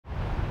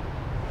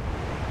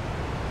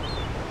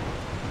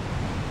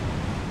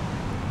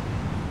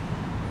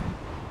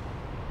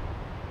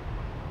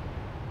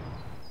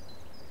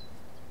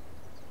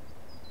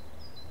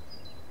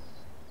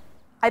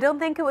I don't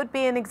think it would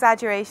be an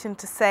exaggeration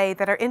to say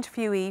that our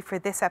interviewee for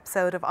this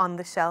episode of On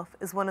the Shelf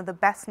is one of the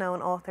best known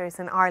authors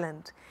in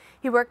Ireland.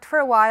 He worked for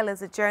a while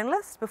as a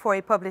journalist before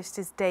he published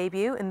his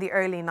debut in the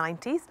early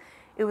 90s.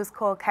 It was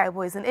called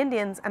Cowboys and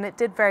Indians and it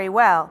did very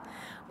well.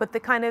 But the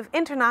kind of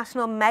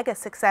international mega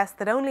success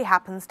that only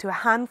happens to a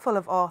handful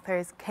of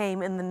authors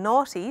came in the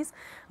noughties,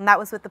 and that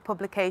was with the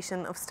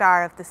publication of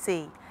Star of the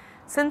Sea.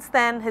 Since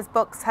then, his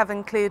books have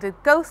included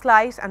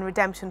Ghostlight and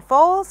Redemption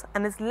Falls,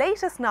 and his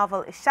latest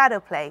novel is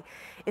Shadowplay.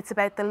 It's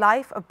about the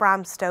life of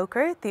Bram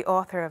Stoker, the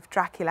author of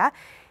Dracula,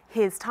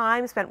 his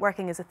time spent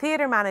working as a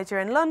theatre manager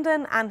in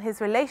London, and his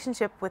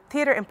relationship with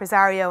theatre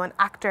impresario and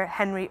actor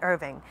Henry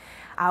Irving.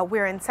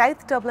 We're in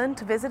South Dublin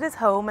to visit his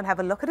home and have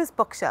a look at his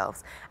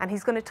bookshelves, and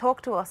he's going to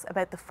talk to us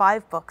about the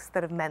 5 books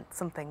that have meant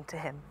something to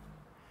him.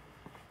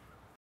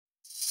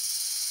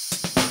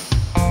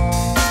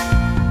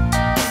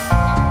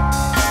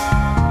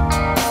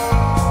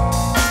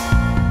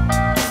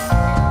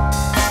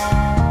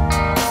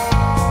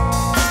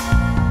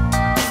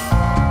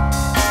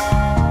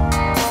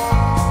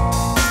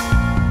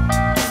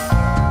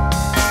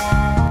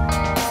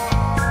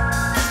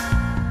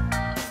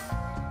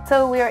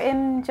 So we are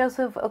in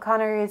Joseph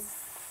O'Connor's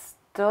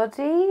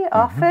study,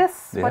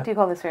 office. Yeah. What do you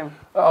call this room?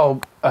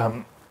 Oh,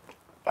 I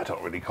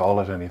don't really call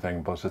it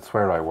anything, but it's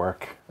where I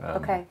work.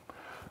 Okay.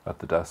 At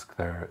the desk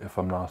there. If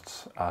I'm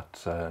not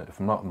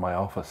in my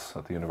office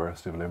at the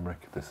University of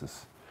Limerick, this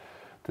is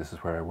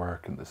where I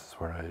work, and this is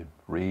where I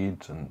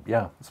read, and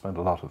yeah, I spend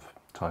a lot of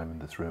time in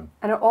this room.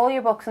 And are all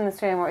your books in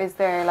this room, or is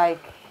there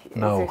like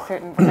no, is there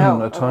certain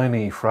no?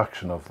 Tiny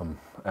fraction of them.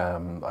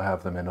 I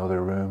have them in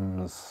other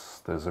rooms.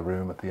 There's a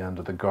room at the end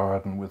of the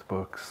garden with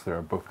books. There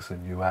are books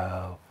in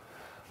UL,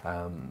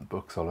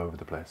 books all over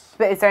the place.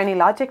 But is there any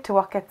logic to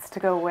what gets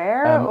to go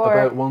where?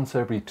 About once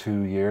every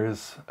 2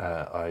 years,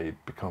 I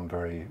become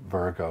very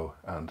Virgo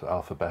and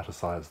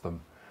alphabeticize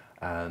them,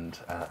 and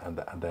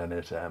then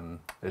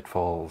it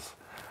falls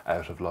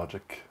out of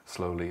logic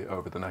slowly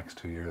over the next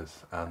 2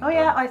 years. And, oh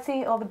yeah, I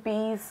see all the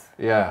B's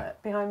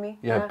behind me.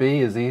 Yeah, B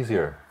is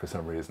easier for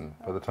some reason.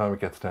 By the time it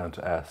gets down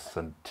to S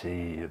and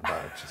T, it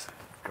just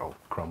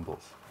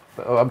crumbles.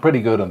 But, I'm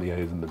pretty good on the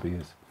A's and the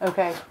B's.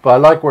 Okay. But I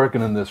like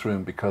working in this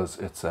room because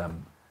it's a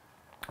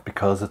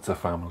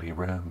family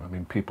room. I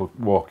mean, people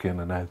walk in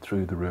and out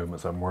through the room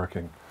as I'm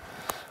working,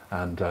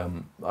 and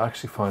I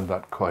actually find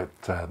that quite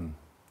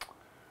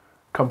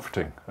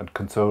comforting and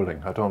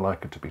consoling. I don't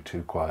like it to be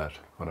too quiet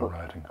when I'm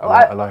writing.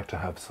 I like to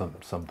have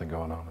something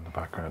going on in the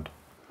background.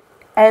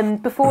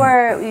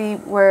 Before we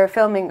were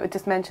filming, we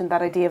just mentioned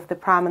that idea of the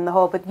pram in the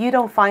hall, but you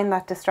don't find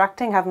that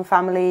distracting, having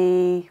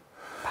family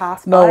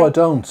pass by? No, I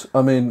don't.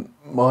 I mean,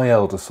 my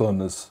eldest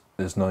son is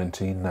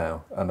 19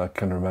 now, and I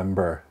can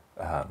remember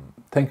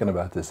thinking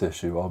about this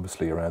issue,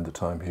 obviously, around the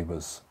time he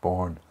was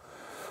born.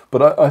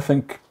 But I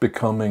think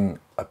becoming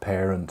a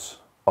parent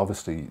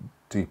obviously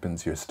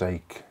deepens your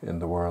stake in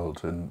the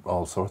world in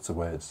all sorts of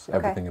ways,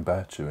 everything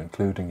about you,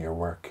 including your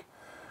work.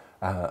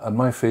 And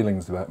my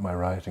feelings about my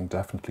writing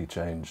definitely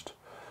changed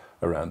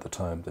around the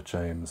time that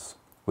James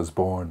was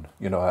born.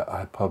 You know, I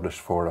had published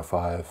 4 or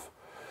 5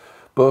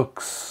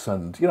 books,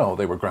 and you know,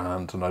 they were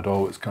grand, and I'd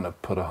always kind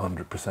of put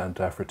 100%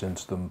 effort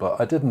into them, but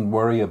I didn't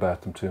worry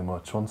about them too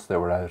much. Once they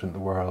were out in the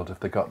world, if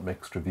they got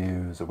mixed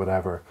reviews or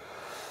whatever,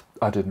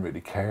 I didn't really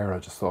care. I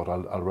just thought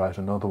I'll write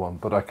another one.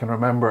 But I can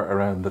remember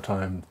around the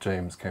time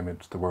James came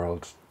into the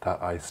world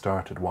that I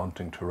started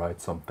wanting to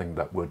write something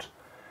that would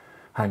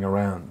hang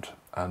around,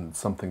 and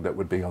something that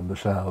would be on the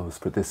shelves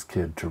for this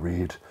kid to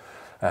read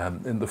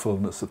in the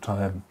fullness of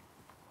time,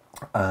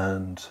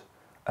 and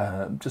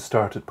just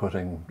started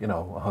putting,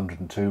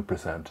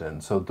 102%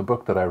 in. So the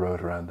book that I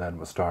wrote around then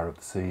was Star of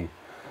the Sea,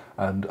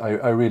 and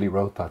I really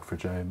wrote that for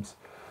James.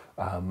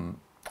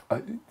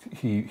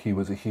 He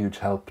was a huge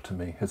help to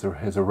me. His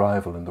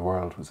arrival in the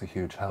world was a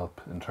huge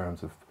help in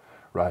terms of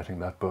writing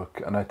that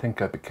book, and I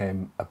think I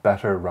became a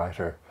better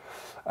writer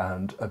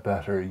and a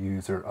better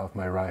user of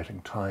my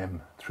writing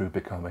time through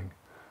becoming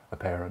a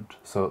parent.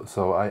 So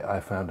I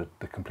found it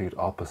the complete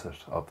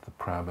opposite of the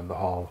pram in the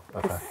hall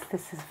effect.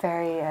 This is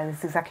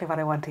exactly what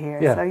I want to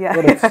hear. Yeah, so, yeah.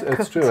 Well,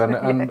 it's true.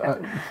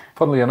 And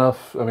funnily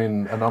enough, I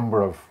mean, a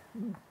number of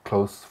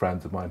close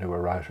friends of mine who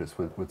are writers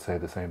would say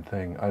the same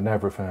thing. I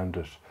never found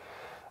it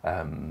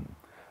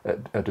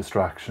a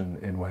distraction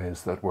in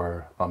ways that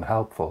were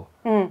unhelpful.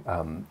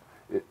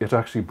 It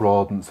actually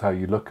broadens how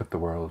you look at the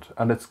world,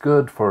 and it's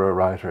good for a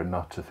writer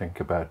not to think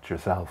about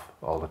yourself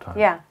all the time.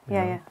 Yeah.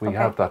 We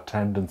have that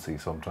tendency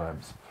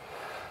sometimes,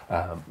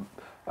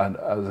 and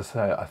as I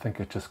say, I think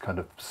it just kind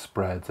of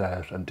spreads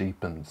out and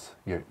deepens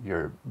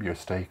your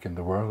stake in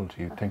the world.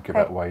 You think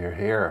about why you're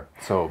here.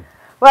 So.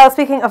 Well,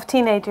 speaking of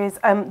teenagers,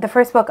 the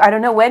first book, I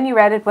don't know when you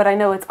read it, but I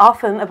know it's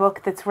often a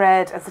book that's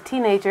read as a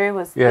teenager,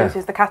 which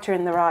is The Catcher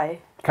in the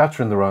Rye.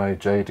 Catcher in the Rye,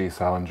 J.D.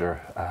 Salinger,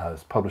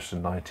 was published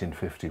in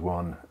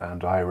 1951,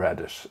 and I read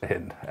it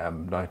in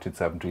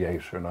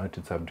 1978 or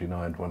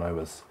 1979 when I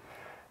was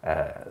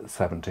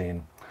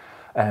 17.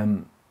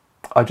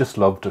 I just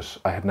loved it.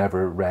 I had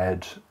never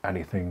read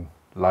anything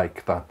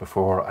like that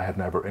before. I had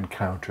never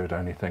encountered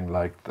anything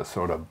like the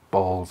sort of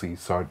ballsy,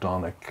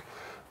 sardonic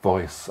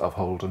voice of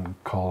Holden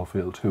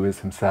Caulfield, who is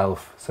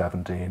himself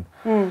 17.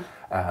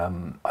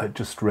 I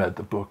just read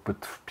the book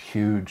with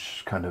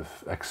huge kind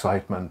of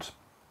excitement.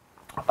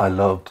 I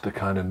loved the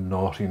kind of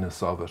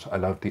naughtiness of it. I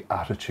loved the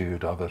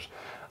attitude of it.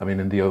 I mean,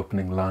 in the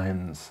opening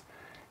lines,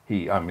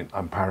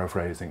 I'm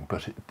paraphrasing,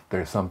 but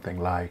there's something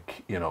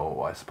like, you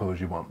know, I suppose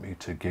you want me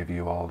to give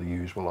you all the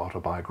usual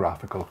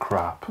autobiographical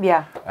crap,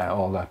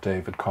 all that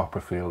David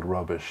Copperfield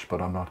rubbish,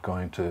 but I'm not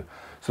going to.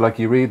 So like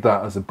you read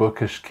that as a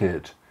bookish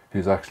kid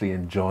who's actually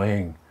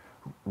enjoying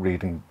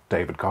reading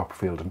David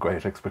Copperfield and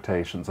Great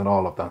Expectations and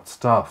all of that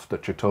stuff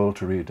that you're told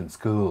to read in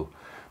school,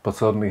 but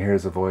suddenly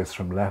here's a voice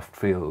from left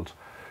field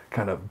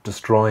kind of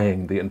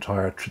destroying the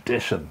entire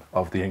tradition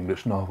of the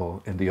English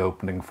novel in the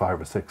opening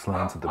 5 or 6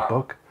 lines of the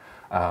book.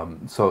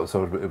 So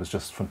it was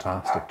just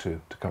fantastic to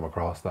come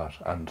across that,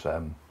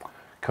 and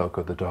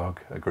Coco the dog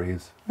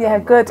agrees. Yeah,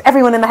 good.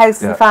 Everyone in the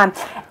house is a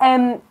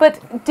fan.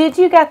 But did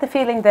you get the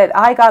feeling that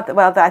I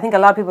think a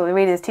lot of people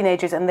read it as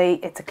teenagers, and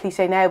it's a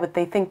cliche now, but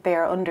they think they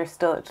are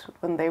understood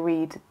when they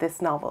read this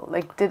novel?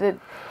 Like, did it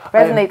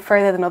resonate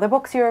further than other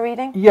books you were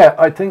reading? Yeah,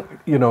 I think,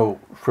 you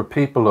know, for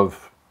people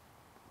of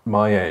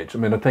my age, I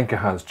mean, I think it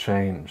has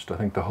changed. I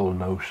think the whole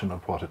notion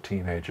of what a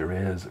teenager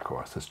is, of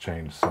course, has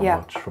changed so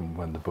much from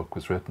when the book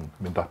was written.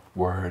 I mean, that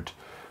word,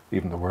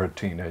 even the word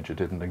teenager,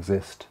 didn't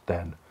exist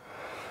then.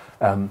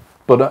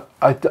 But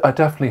I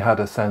definitely had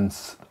a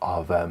sense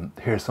of,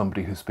 here's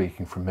somebody who's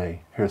speaking for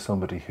me. Here's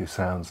somebody who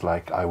sounds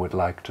like I would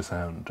like to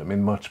sound. I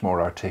mean, much more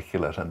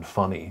articulate and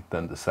funny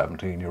than the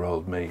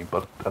 17-year-old me,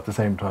 but at the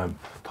same time,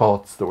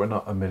 thoughts that were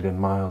not a million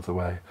miles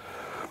away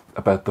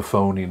about the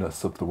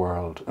phoniness of the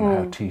world, and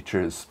how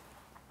teachers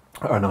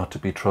are not to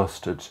be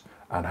trusted,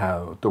 and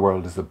how the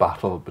world is a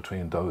battle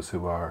between those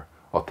who are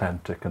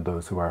authentic and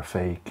those who are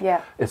fake.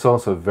 Yeah. It's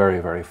also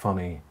very, very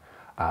funny.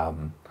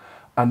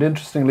 And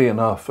interestingly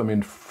enough, I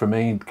mean, for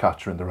me,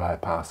 Catcher in the Rye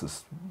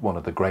passes one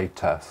of the great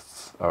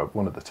tests, or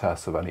one of the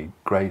tests of any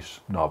great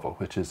novel,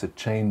 which is it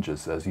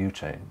changes as you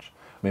change.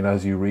 I mean,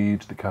 as you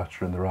read The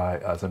Catcher in the Rye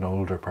as an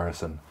older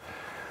person,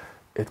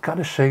 it kind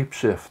of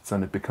shape-shifts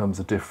and it becomes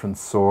a different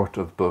sort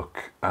of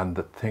book, and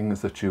the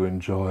things that you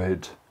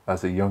enjoyed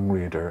as a young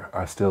reader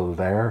are still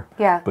there.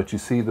 Yeah. But you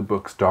see the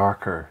book's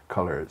darker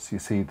colours. You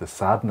see the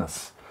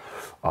sadness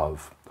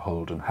of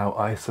Holden, how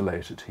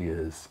isolated he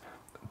is.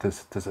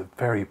 There's a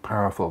very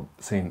powerful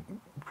scene.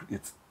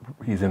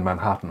 He's in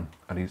Manhattan,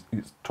 and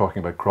he's talking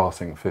about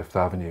crossing Fifth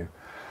Avenue,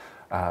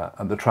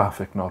 and the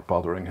traffic not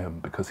bothering him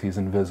because he's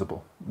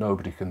invisible.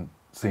 Nobody can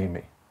see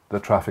me. The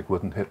traffic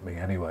wouldn't hit me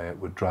anyway. It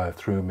would drive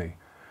through me.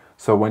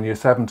 So when you're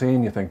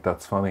 17, you think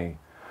that's funny.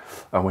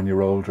 And when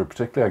you're older,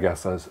 particularly, I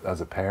guess, as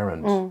a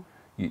parent,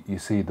 you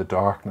see the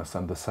darkness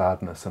and the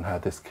sadness and how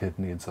this kid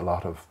needs a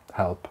lot of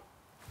help.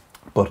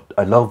 But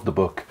I love the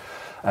book.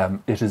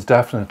 It is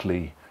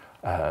definitely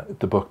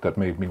the book that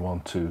made me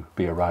want to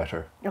be a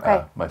writer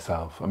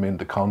myself. I mean,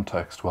 the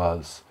context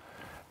was,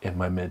 in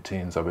my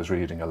mid-teens, I was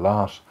reading a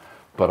lot,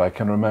 but I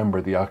can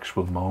remember the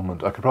actual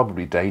moment. I could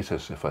probably date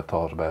it if I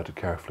thought about it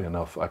carefully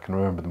enough. I can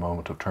remember the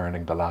moment of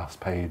turning the last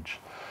page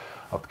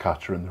of The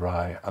Catcher in the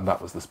Rye, and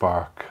that was the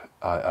spark.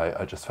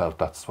 I just felt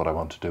that's what I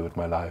want to do with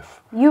my life.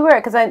 You were,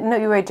 because I know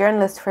you were a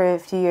journalist for a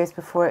few years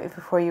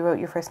before you wrote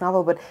your first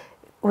novel, but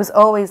it was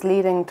always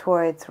leading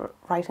towards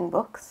writing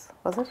books,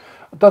 was it?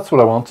 That's what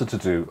I wanted to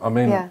do. I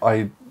mean, Yeah.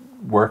 I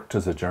worked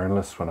as a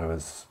journalist when I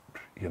was,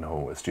 you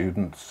know, a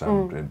student,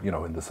 and you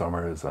know, in the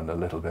summers and a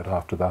little bit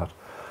after that,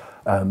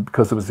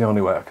 because it was the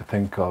only way I could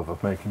think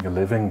of making a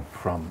living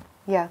from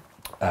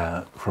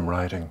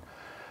writing,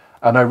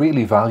 and I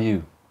really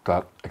value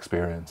that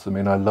experience. I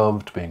mean, I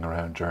loved being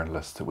around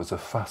journalists. It was a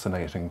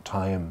fascinating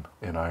time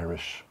in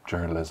Irish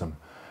journalism.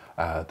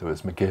 There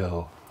was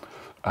McGill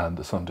and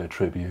the Sunday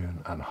Tribune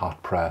and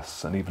Hot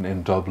Press, and even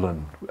in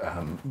Dublin,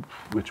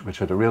 which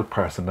had a real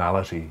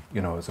personality,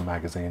 you know, as a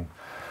magazine.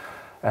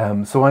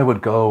 So I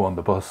would go on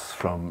the bus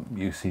from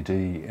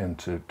UCD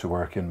to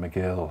work in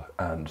McGill,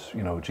 and,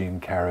 you know, Jean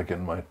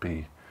Kerrigan might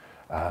be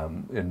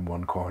in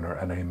one corner,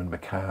 and Eamon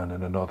McCann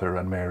in another,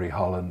 and Mary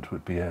Holland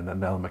would be in, and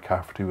Nell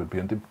McCafferty would be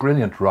in. The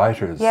brilliant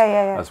writers,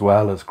 as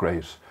well as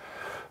great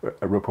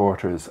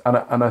reporters,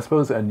 and I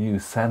suppose a new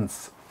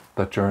sense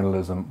that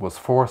journalism was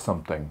for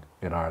something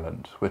in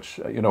Ireland, which,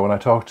 you know, when I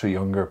talk to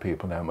younger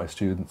people now, my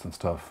students and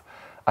stuff,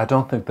 I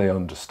don't think they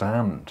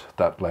understand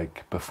that,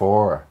 like,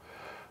 before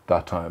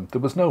that time,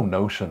 there was no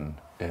notion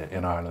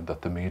in Ireland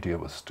that the media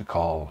was to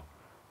call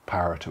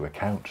power to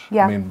account.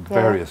 I mean,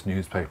 various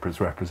newspapers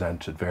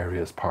represented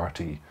various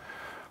party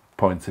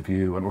points of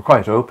view and were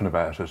quite open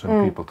about it,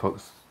 and people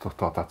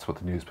thought that's what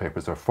the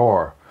newspapers are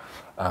for.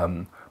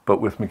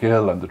 But with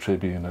McGill and the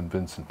Tribune and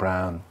Vincent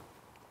Brown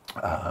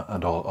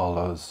and all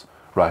those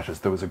writers,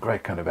 there was a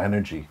great kind of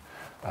energy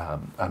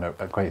and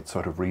a great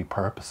sort of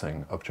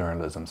repurposing of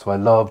journalism. So I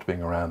loved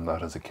being around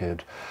that as a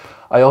kid.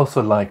 I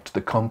also liked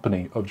the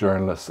company of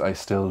journalists. I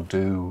still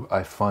do.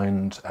 I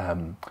find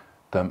them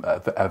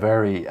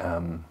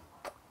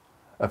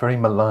a a very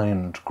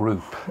maligned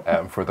group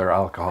for their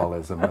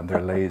alcoholism and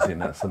their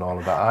laziness and all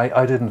of that.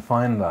 I didn't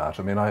find that.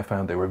 I mean, I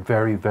found they were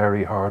very,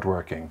 very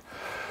hardworking.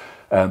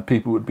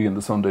 People would be in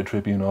the Sunday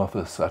Tribune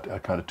office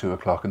at kind of 2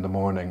 o'clock in the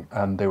morning,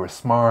 and they were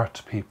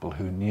smart people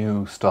who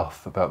knew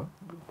stuff about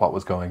what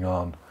was going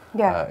on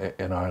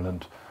in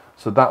Ireland.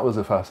 So that was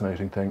a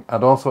fascinating thing.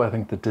 And also I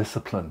think the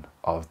discipline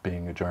of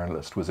being a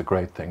journalist was a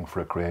great thing for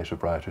a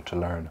creative writer to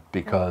learn,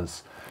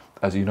 because,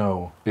 as you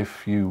know,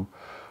 if you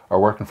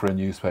are working for a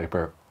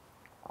newspaper,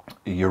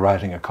 you're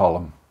writing a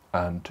column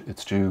and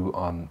it's due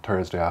on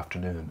Thursday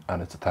afternoon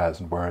and it's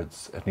 1,000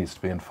 words. It needs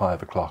to be in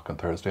 5 o'clock on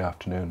Thursday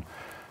afternoon.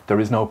 There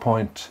is no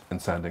point in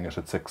sending it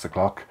at 6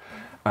 o'clock,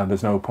 and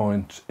there's no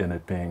point in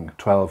it being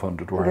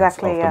 1,200 words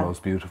of the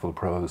most beautiful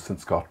prose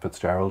since Scott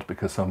Fitzgerald,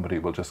 because somebody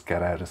will just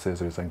get out a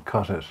scissors and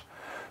cut it.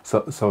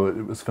 So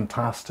it was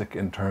fantastic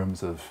in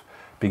terms of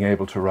being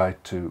able to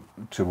write to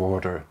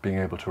order, being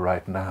able to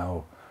write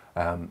now,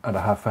 and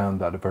I have found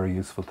that a very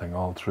useful thing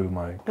all through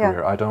my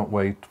career. I don't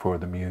wait for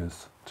the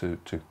muse to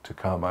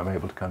come. I'm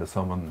able to kind of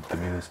summon the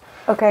muse.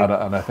 Okay.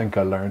 And I think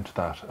I learned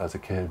that as a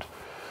kid,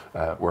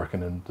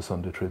 working in the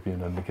Sunday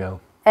Tribune and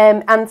Miguel.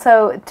 And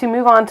so to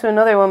move on to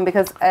another one,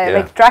 because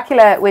like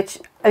Dracula, which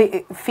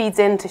feeds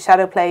into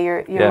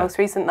Shadowplay, your most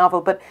recent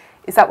novel, but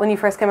is that when you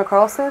first came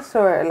across it,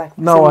 or like?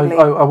 No,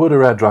 I would have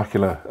read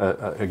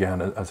Dracula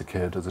again as a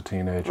kid, as a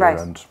teenager,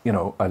 and you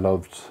know, I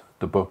loved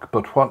the book.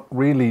 But what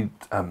really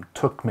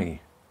took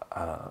me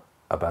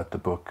about the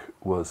book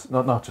was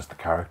not just the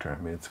character.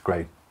 I mean, it's a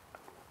great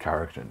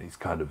character, and he's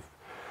kind of,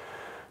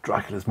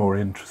 Dracula's more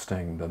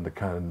interesting than the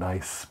kind of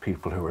nice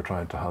people who are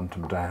trying to hunt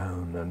him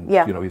down, and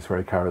you know, he's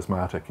very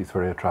charismatic, he's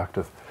very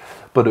attractive.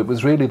 But it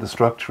was really the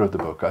structure of the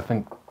book. I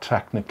think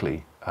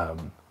technically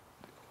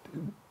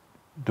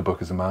the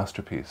book is a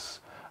masterpiece,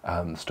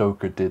 and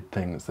Stoker did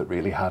things that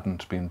really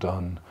hadn't been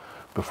done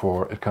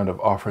before. It kind of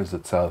offers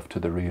itself to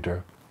the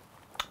reader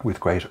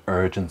with great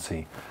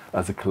urgency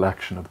as a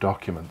collection of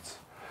documents.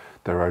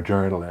 There are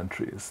journal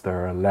entries,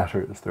 there are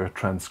letters, there are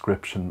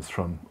transcriptions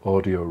from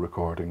audio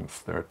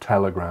recordings, there are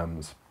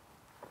telegrams.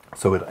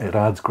 So it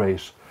adds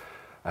great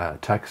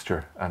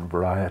texture and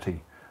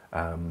variety,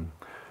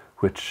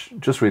 which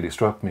just really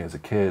struck me as a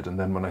kid. And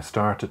then when I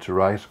started to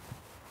write,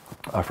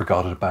 I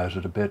forgot about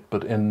it a bit,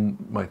 but in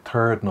my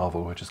third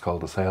novel, which is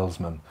called The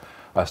Salesman,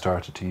 I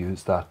started to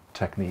use that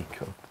technique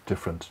of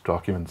different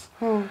documents.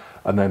 And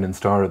then in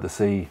Star of the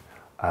Sea,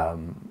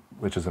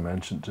 which, as I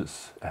mentioned,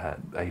 is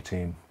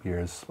 18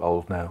 years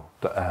old now,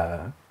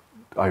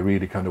 I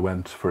really kind of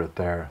went for it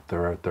there.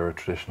 There are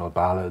traditional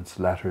ballads,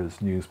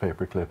 letters,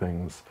 newspaper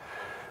clippings.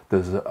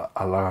 There's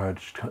a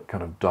large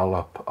kind of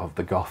dollop of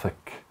the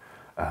Gothic.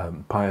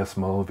 Pius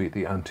Mulvey,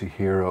 the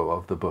anti-hero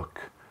of the book,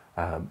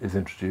 is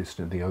introduced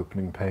in the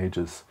opening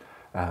pages,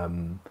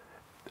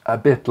 a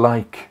bit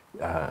like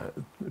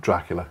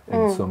Dracula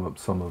in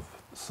some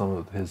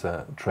of his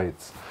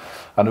traits.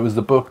 And it was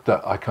the book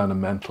that I kind of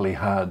mentally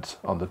had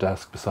on the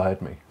desk beside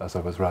me as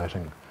I was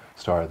writing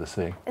Star of the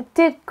Sea.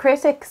 Did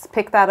critics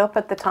pick that up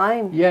at the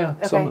time? Yeah,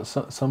 okay.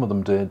 some of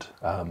them did.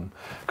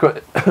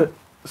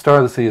 Star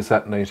of the Sea is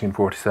set in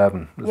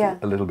 1847,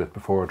 a little bit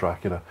before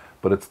Dracula,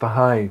 but it's the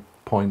high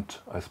point,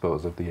 I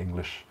suppose, of the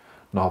English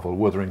novel.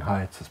 Wuthering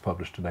Heights is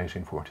published in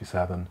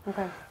 1847.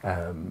 Okay.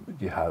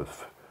 You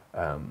have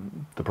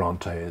the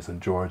Brontes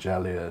and George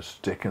Eliot,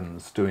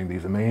 Dickens doing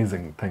these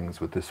amazing things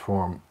with this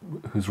form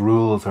whose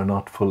rules are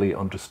not fully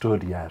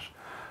understood yet.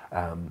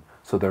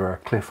 So there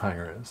are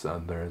cliffhangers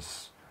and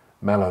there's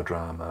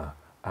melodrama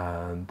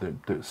and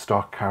there's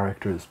stock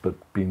characters but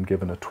being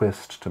given a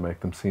twist to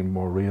make them seem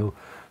more real.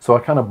 So I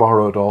kind of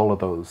borrowed all of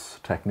those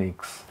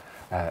techniques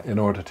in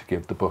order to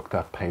give the book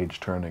that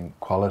page-turning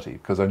quality,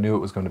 because I knew it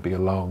was going to be a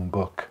long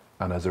book,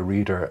 and as a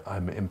reader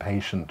I'm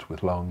impatient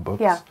with long books.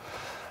 Yeah.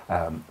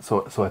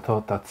 So I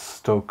thought that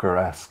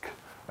Stoker-esque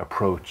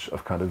approach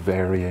of kind of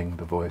varying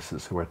the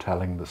voices who are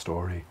telling the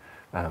story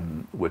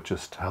would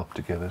just help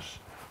to give it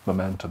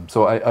momentum.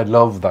 So I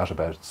love that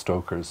about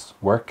Stoker's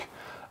work.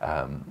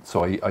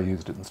 So I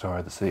used it in Star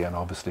of the Sea, and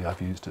obviously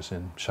I've used it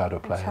in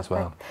Shadowplay as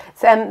well.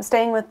 So,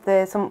 staying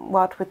with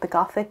somewhat with the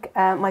Gothic,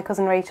 My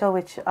Cousin Rachel,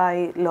 which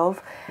I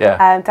love.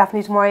 Yeah.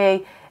 Daphne du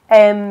Maurier.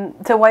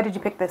 So why did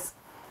you pick this?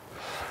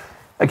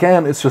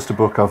 Again, it's just a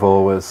book I've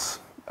always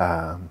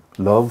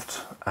loved.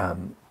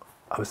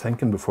 I was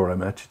thinking before I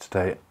met you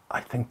today,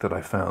 I think that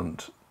I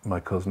found My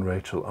Cousin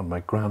Rachel on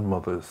my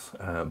grandmother's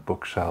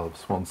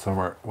bookshelves one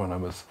summer when I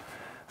was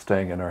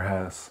staying in her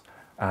house,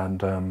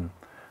 and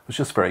was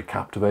just very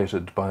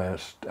captivated by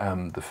it.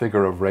 The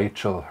figure of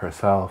Rachel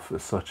herself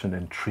is such an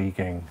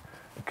intriguing,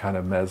 kind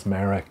of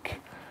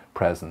mesmeric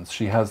presence.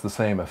 She has the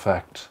same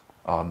effect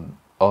on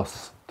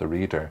us, the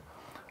reader,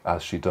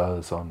 as she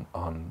does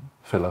on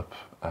Philip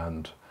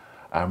and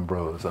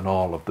Ambrose and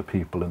all of the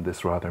people in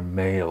this rather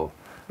male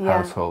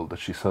household that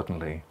she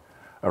suddenly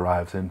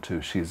arrives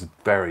into. She's a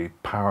very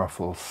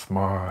powerful,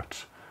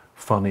 smart,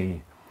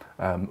 funny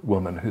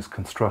woman who's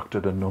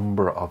constructed a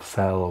number of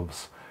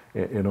selves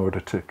in order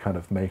to kind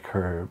of make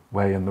her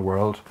way in the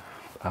world.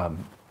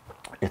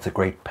 It's a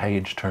great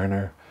page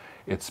turner.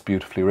 It's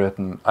beautifully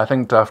written. I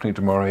think Daphne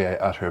du Maurier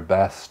at her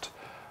best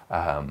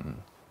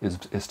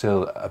is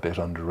still a bit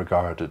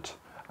under-regarded,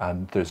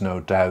 and there's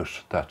no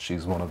doubt that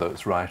she's one of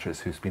those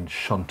writers who's been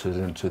shunted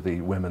into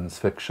the women's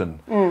fiction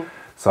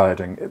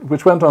siding,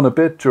 which went on a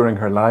bit during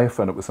her life,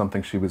 and it was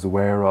something she was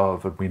aware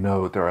of. And we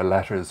know there are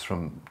letters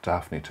from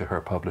Daphne to her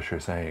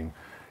publisher saying,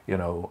 you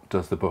know,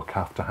 does the book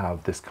have to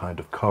have this kind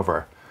of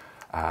cover?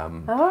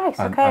 And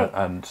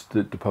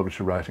the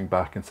publisher writing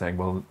back and saying,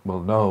 well,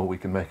 no, we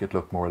can make it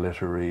look more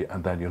literary,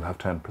 and then you'll have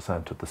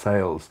 10% of the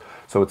sales.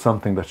 So it's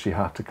something that she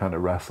had to kind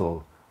of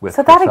wrestle with.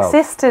 So that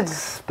existed.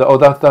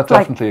 That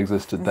definitely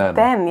existed then.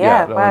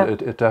 Wow.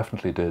 It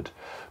definitely did.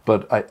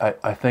 But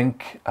I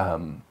think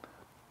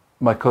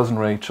My Cousin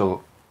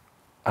Rachel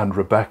and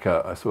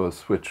Rebecca, I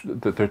suppose, which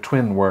they're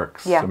twin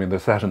works. Yeah. I mean, they're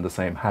set in the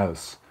same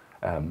house,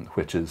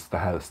 which is the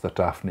house that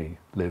Daphne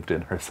lived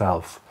in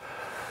herself.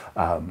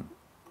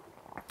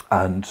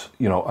 And,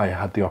 you know, I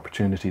had the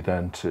opportunity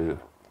then to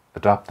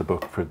adapt the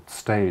book for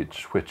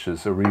stage, which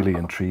is a really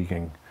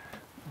intriguing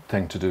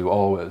thing to do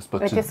always.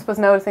 But I just was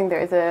noticing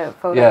there is a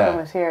photo from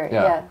it here.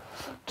 Yeah.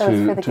 That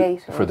was for the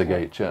gate. For the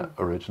gate, yeah,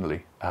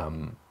 originally.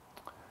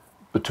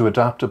 But to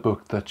adapt a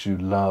book that you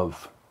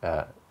love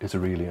is a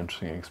really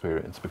interesting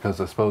experience,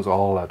 because I suppose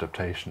all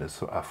adaptation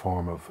is a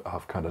form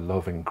of kind of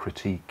loving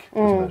critique,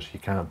 isn't it? You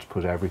can't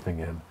put everything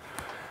in.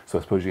 So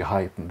I suppose you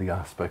heighten the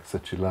aspects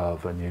that you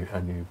love, and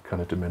you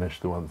kind of diminish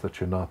the ones that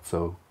you're not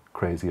so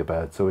crazy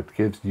about. So it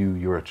gives you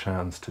your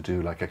chance to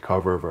do like a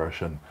cover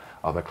version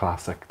of a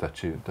classic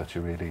that you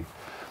really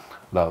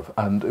love.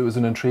 And it was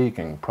an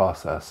intriguing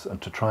process,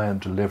 and to try and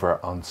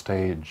deliver on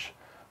stage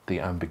the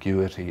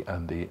ambiguity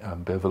and the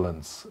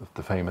ambivalence of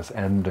the famous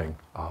ending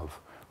of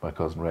My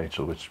Cousin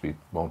Rachel, which we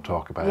won't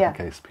talk about in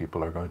case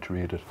people are going to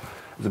read it,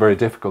 is a very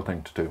difficult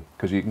thing to do,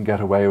 because you can get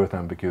away with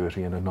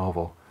ambiguity in a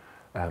novel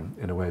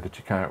in a way that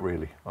you can't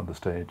really on the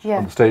stage.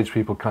 On the stage,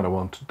 people kind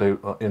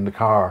of in the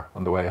car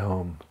on the way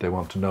home, they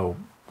want to know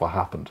what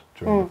happened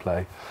during the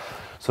play.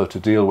 So to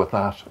deal with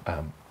that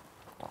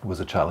was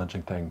a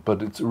challenging thing.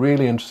 But it's a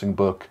really interesting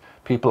book.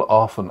 People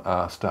often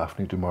ask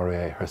Daphne du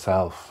Maurier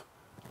herself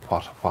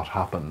what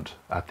happened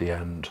at the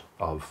end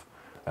of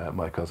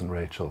My Cousin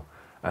Rachel.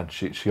 And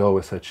she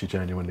always said she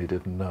genuinely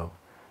didn't know.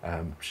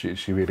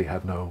 She really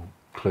had no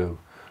clue.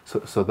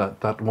 So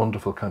that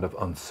wonderful kind of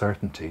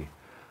uncertainty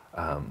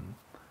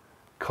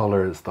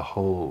colours the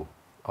whole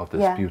of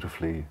this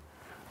beautifully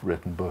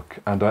written book.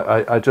 And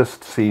I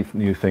just see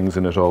new things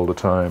in it all the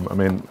time. I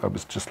mean, I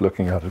was just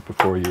looking at it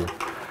before you were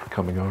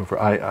coming over.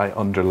 I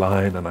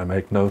underline and I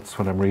make notes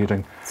when I'm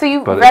reading. So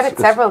you've read it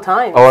several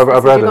times? Oh,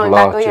 I've read it a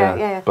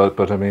lot,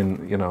 But I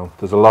mean, you know,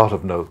 there's a lot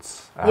of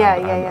notes. And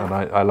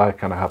I like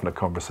kind of having a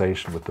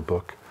conversation with the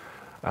book.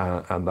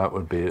 And that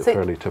would be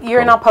fairly typical.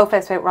 You're not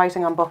professed about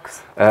writing on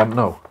books?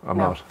 No, I'm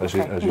not, as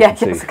you can see.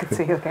 Yes, I can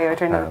see. Okay, I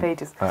turned over the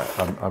pages.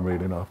 I'm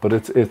really not. But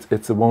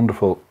it's a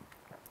wonderful,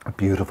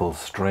 beautiful,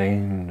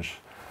 strange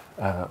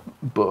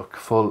book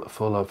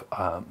full of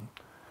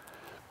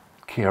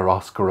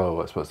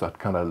chiaroscuro, I suppose, that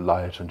kind of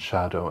light and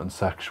shadow and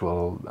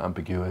sexual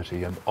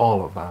ambiguity and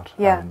all of that.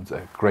 And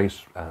a great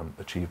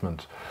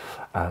achievement.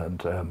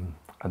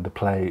 And the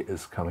play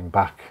is coming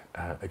back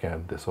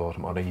again this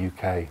autumn on a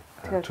UK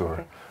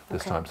tour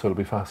this time. So it'll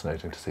be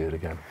fascinating to see it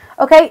again.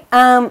 Okay,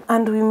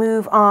 and we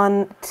move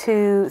on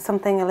to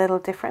something a little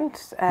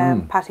different,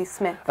 Patti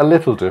Smith. A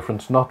little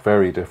different, not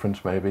very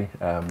different maybe,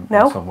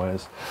 in some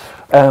ways.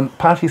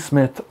 Patti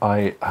Smith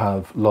I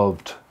have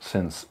loved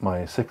since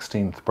my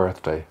 16th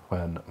birthday,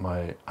 when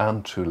my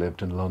aunt, who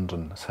lived in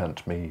London,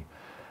 sent me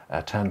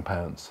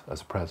 £10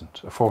 as a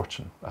present, a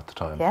fortune at the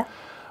time. Yeah.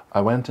 I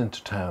went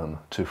into town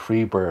to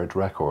Freebird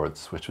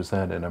Records, which was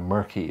then in a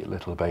murky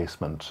little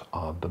basement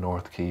on the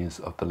North Quays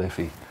of the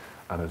Liffey,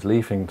 and I was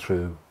leafing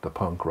through the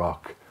punk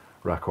rock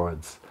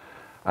records,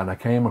 and I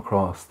came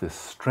across this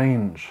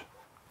strange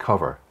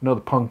cover. You know, the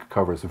punk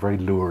covers are very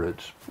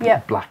lurid,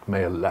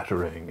 blackmail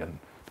lettering and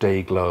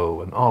day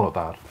glow and all of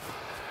that.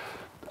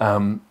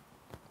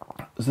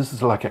 This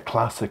is like a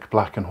classic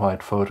black and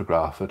white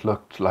photograph. It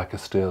looked like a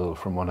still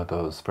from one of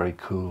those very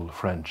cool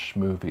French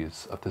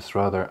movies of this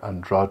rather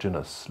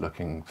androgynous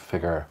looking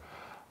figure.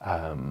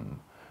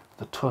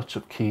 The touch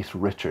of Keith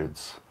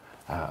Richards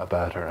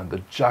about her, and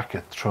the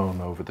jacket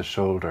thrown over the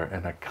shoulder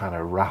in a kind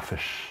of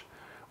raffish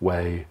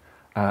way.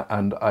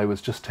 And I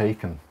was just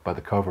taken by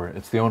the cover.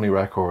 It's the only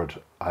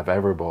record I've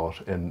ever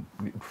bought in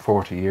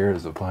 40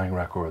 years of buying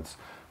records,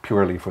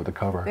 purely for the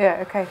cover.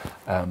 Yeah, okay.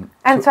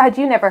 And so had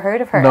you never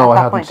heard of her at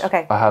that point?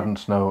 Okay. I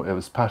hadn't, no. It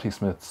was Patti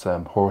Smith's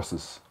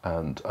Horses,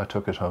 and I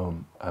took it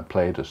home and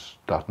played it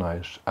that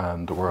night,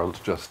 and the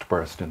world just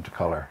burst into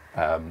colour.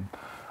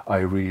 I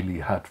really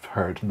had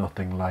heard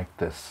nothing like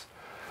this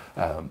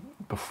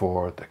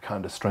before. The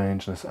kind of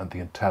strangeness and the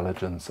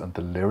intelligence and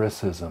the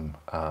lyricism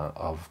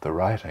of the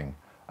writing,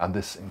 and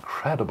this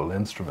incredible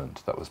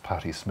instrument that was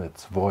Patti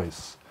Smith's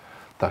voice,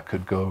 that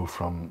could go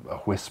from a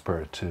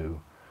whisper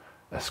to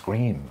a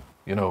scream,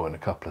 you know, in a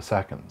couple of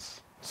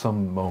seconds.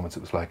 Some moments it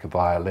was like a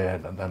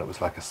violin, and then it was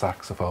like a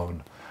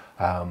saxophone.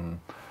 And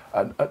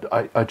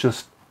I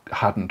just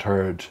hadn't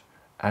heard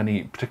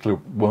any particular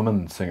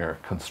woman singer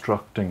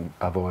constructing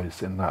a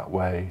voice in that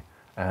way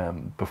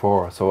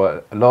before.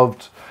 So I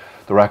loved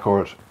the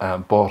record,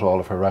 bought all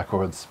of her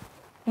records.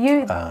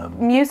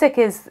 Music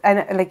is,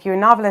 and like you're a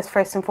novelist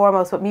first and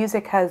foremost, but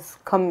music has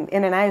come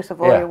in and out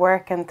of all your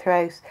work and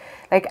throughout.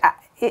 Like,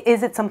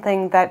 is it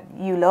something that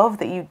you love,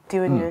 that you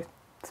do in your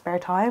spare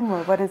time,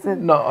 or what is it?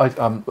 No,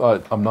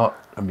 I'm not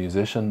a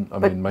musician. I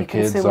mean, my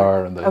kids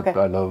are, and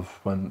I love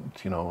when,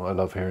 you know, I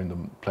love hearing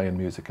them playing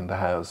music in the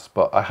house.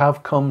 But I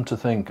have come to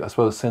think, I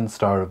suppose, since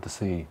Star of the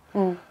Sea,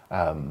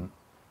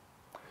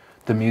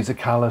 the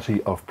musicality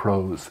of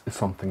prose is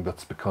something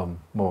that's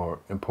become more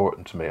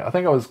important to me. I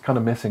think I was kind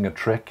of missing a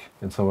trick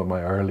in some of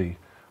my early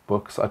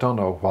books. I don't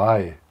know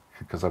why,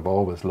 because I've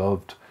always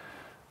loved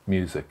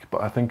music,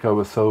 but I think I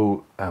was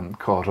so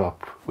caught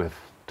up with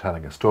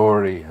telling a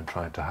story and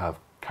trying to have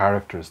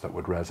characters that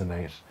would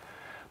resonate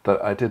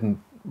that I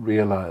didn't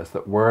realise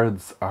that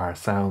words are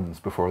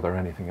sounds before they're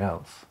anything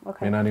else.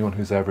 I mean, anyone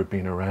who's ever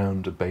been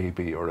around a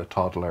baby or a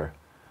toddler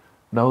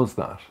knows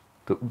that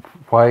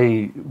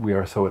why we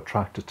are so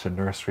attracted to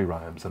nursery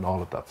rhymes and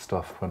all of that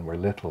stuff when we're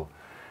little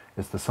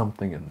is there's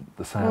something in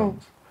the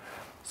sounds.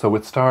 So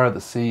with Star of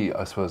the Sea,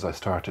 I suppose I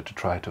started to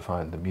try to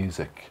find the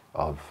music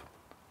of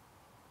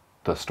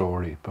the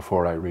story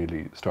before I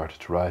really started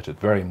to write it.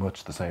 Very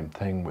much the same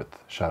thing with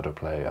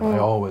Shadowplay, and I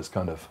always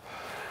kind of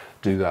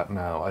do that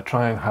now. I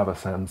try and have a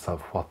sense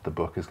of what the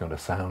book is going to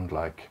sound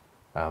like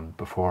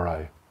before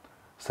I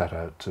set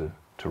out to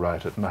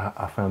write it, and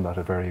I found that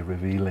a very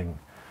revealing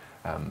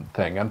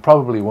thing. And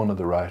probably one of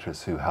the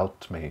writers who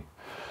helped me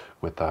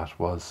with that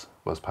was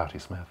Patti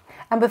Smith.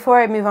 And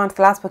before I move on to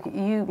the last book,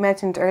 you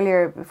mentioned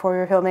earlier before we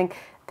were filming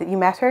that you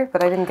met her,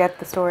 but I didn't get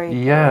the story.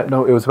 Yeah,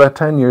 no, it was about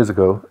 10 years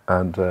ago,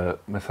 and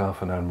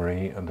myself and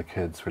Anne-Marie and the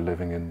kids were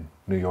living in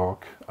New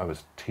York. I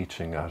was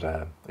teaching at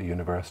a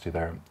university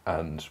there,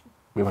 and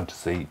we went to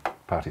see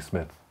Patti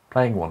Smith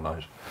playing one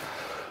night.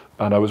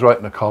 And I was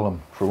writing a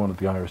column for one of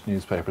the Irish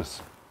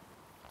newspapers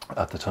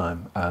at the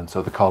time, and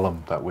so the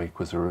column that week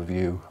was a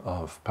review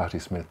of Patti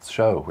Smith's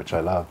show, which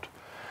I loved.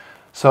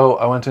 So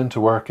I went into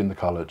work in the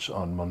college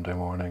on Monday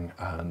morning,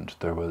 and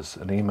there was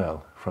an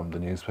email from the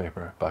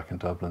newspaper back in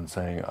Dublin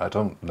saying, I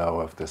don't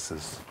know if this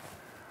is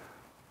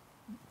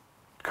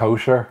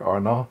kosher or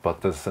not,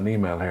 but there's an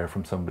email here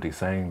from somebody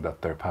saying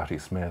that they're Patti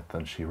Smith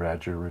and she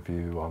read your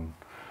review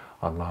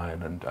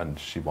online and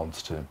she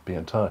wants to be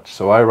in touch.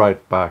 So I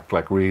write back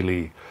like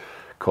really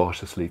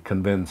cautiously,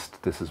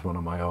 convinced this is one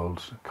of my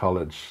old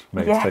college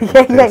mates taking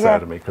the piss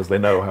out of me because they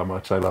know how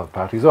much I love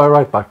Patti. So I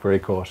write back very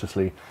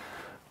cautiously,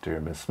 Dear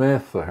Miss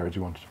Smith, I heard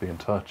you wanted to be in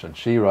touch. And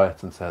she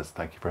writes and says,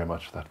 thank you very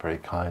much for that very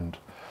kind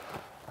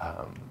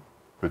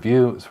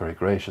review. It's very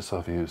gracious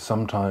of you.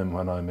 Sometime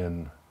when I'm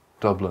in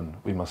Dublin,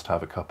 we must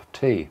have a cup of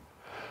tea.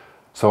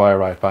 So I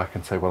write back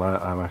and say, well,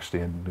 I'm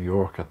actually in New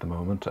York at the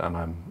moment and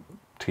I'm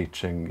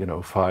teaching,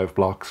 5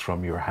 blocks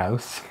from your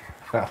house.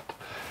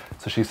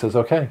 So she says,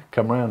 okay,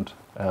 come round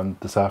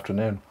this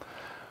afternoon.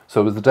 So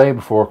it was the day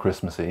before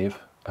Christmas Eve,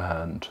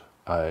 and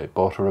I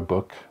bought her a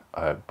book,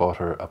 I bought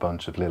her a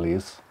bunch of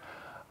lilies,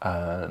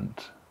 and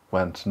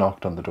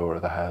knocked on the door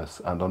of the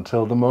house. And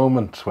until the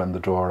moment when the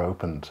door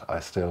opened, I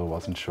still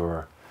wasn't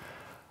sure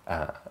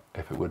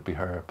if it would be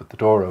her. But the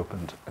door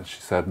opened and she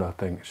said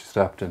nothing. She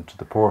stepped into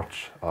the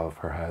porch of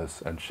her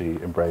house and she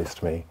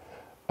embraced me.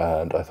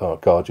 And I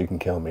thought, God, you can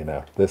kill me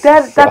now.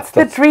 That's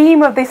the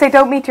dream of, they say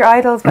don't meet your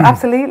idols, but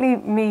absolutely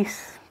meet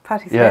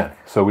Patti Smith. Yeah,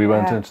 so we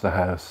went into the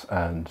house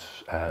and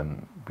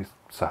we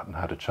sat and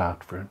had a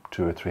chat for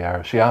 2 or 3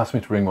 hours. She asked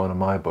me to bring one of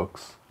my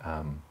books.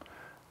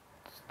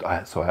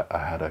 So I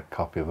had a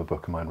copy of a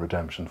book of mine,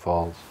 Redemption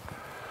Falls.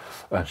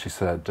 And she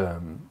said,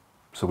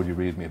 so will you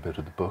read me a bit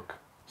of the book?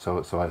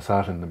 So I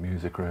sat in the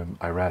music room.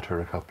 I read her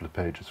a couple of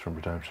pages from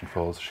Redemption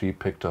Falls. She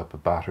picked up a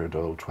battered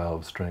old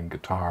 12-string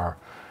guitar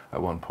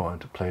at one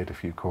point, played a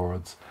few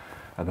chords,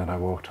 and then I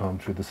walked home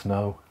through the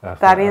snow.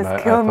 That is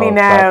kill me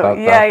now.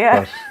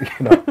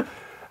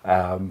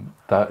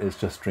 That is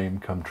just dream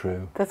come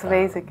true. That's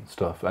amazing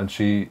stuff. And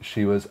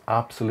she was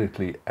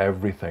absolutely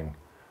everything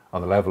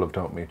on the level of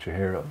Don't Meet Your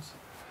Heroes.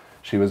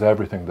 She was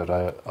everything that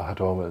I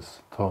had always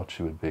thought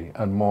she would be,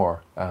 and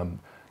more,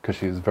 because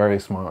she was very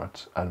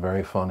smart and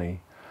very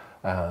funny,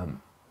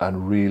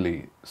 and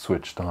really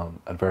switched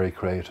on and very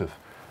creative.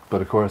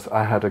 But of course,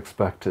 I had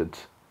expected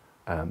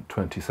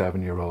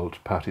 27-year-old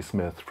Patti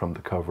Smith from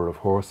the cover of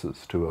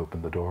Horses to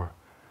open the door,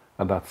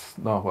 and that's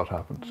not what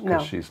happened,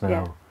 because she's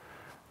now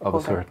of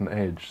a certain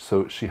age.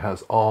 So she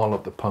has all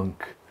of the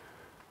punk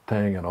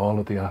thing and all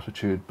of the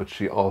attitude, but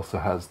she also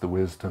has the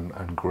wisdom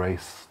and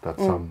grace that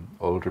some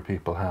older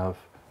people have.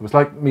 It was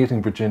like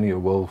meeting Virginia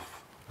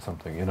Woolf or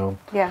something,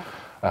 Yeah.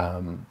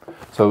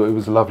 So it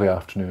was a lovely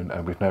afternoon,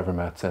 and we've never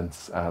met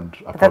since, and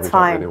I probably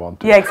don't really want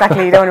to. Yeah,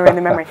 exactly, you don't want to ruin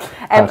the memory.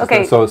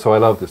 Okay. So I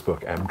love this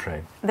book, M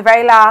Train. The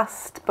very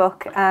last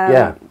book,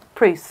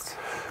 Proust.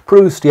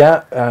 Proust,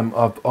 yeah.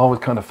 I've always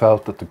kind of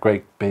felt that the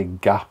great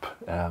big gap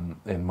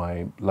in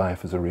my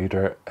life as a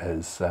reader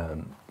is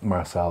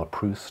Marcel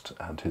Proust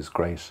and his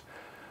great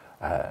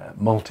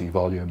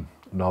multi-volume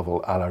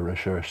novel à la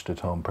recherche de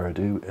temps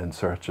perdu, in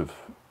search of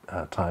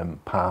time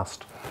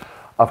past.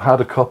 I've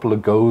had a couple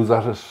of goes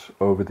at it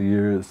over the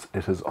years.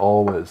 It has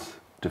always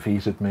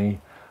defeated me,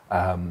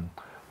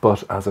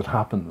 but as it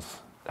happens,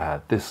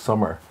 this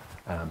summer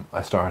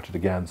I started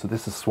again. So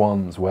this is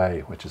Swan's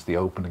Way, which is the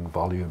opening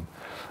volume.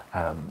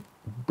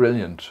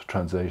 Brilliant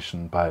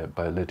translation by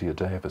Lydia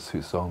Davis,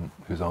 whose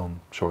own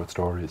short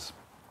stories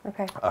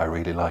I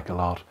really like a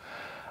lot.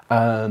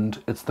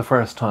 And it's the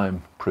first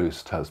time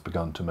Proust has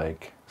begun to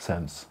make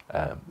sense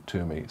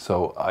to me.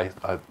 So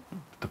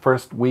the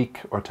first week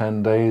or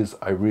 10 days,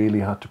 I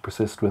really had to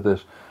persist with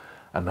it,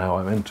 and now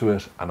I'm into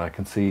it, and I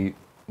can see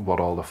what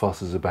all the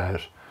fuss is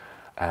about.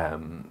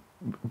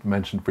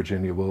 Mentioned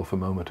Virginia Woolf a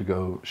moment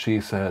ago. She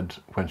said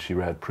when she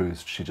read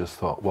Proust, she just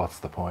thought, what's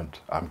the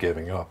point? I'm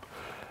giving up.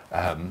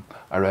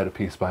 I read a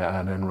piece by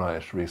Anne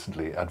Enright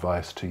recently,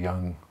 Advice to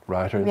Young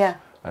Writers. Yeah.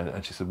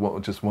 And she said, well,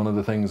 just one of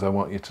the things I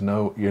want you to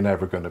know, you're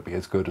never going to be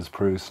as good as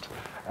Proust,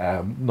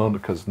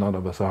 because none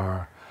of us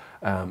are.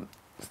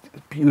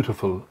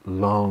 Beautiful,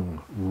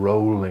 long,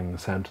 rolling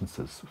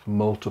sentences,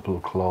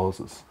 multiple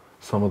clauses,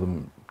 some of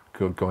them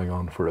going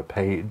on for a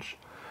page,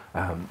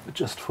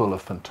 just full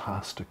of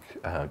fantastic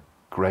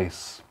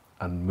grace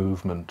and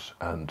movement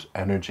and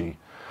energy.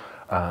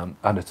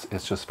 And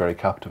it's just very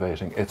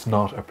captivating. It's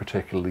not a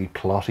particularly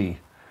plotty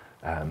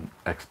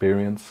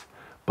experience,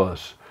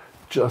 but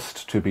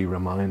just to be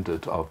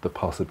reminded of the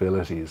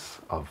possibilities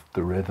of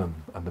the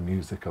rhythm and the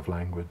music of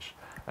language,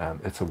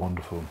 it's a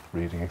wonderful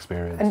reading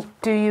experience. And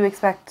do you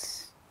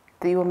expect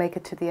that you will make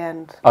it to the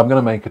end? I'm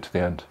going to make it to the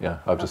end. Yeah,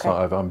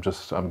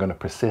 I'm going to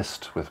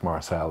persist with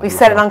Marcel. We've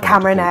said it on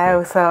camera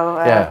now, so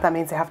that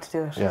means you have to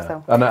do it. Yeah,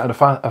 so. and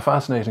a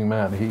fascinating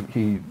man.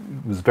 He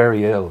was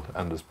very ill,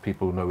 and as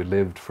people know, he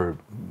lived for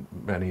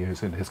many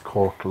years in his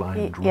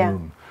cork-lined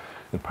room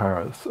in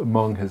Paris.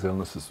 Among his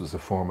illnesses was a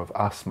form of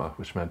asthma,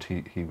 which meant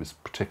he was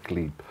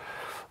particularly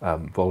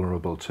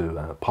vulnerable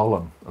to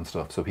pollen and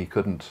stuff, so he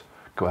couldn't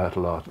go out a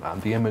lot.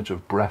 And the image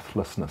of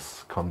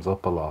breathlessness comes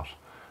up a lot,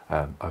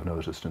 I've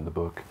noticed in the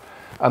book.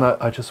 And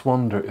I just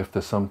wonder if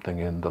there's something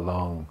in the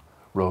long,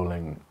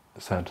 rolling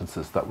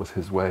sentences that was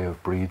his way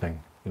of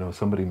breathing. You know,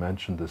 somebody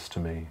mentioned this to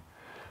me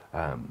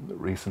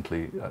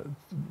recently.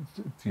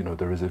 You know,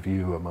 there is a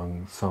view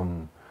among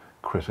some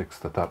critics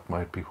that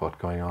might be what's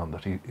going on,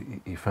 that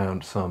he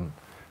found some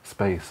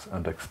space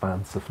and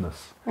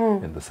expansiveness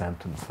in the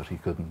sentence that he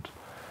couldn't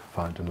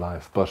find in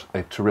life. But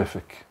a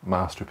terrific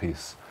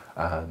masterpiece,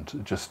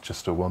 and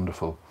just a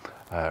wonderful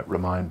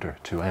reminder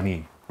to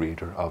any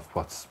reader of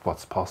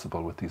what's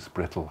possible with these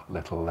brittle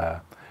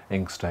little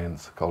ink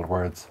stains called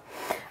words.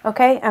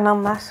 Okay, and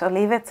on that I'll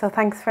leave it. So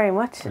thanks very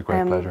much. A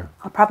great pleasure.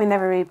 I'll probably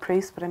never read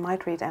Proust, but I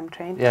might read M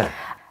Train. Yeah.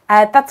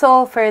 That's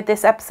all for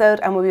this episode,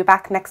 and we'll be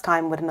back next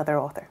time with another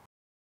author.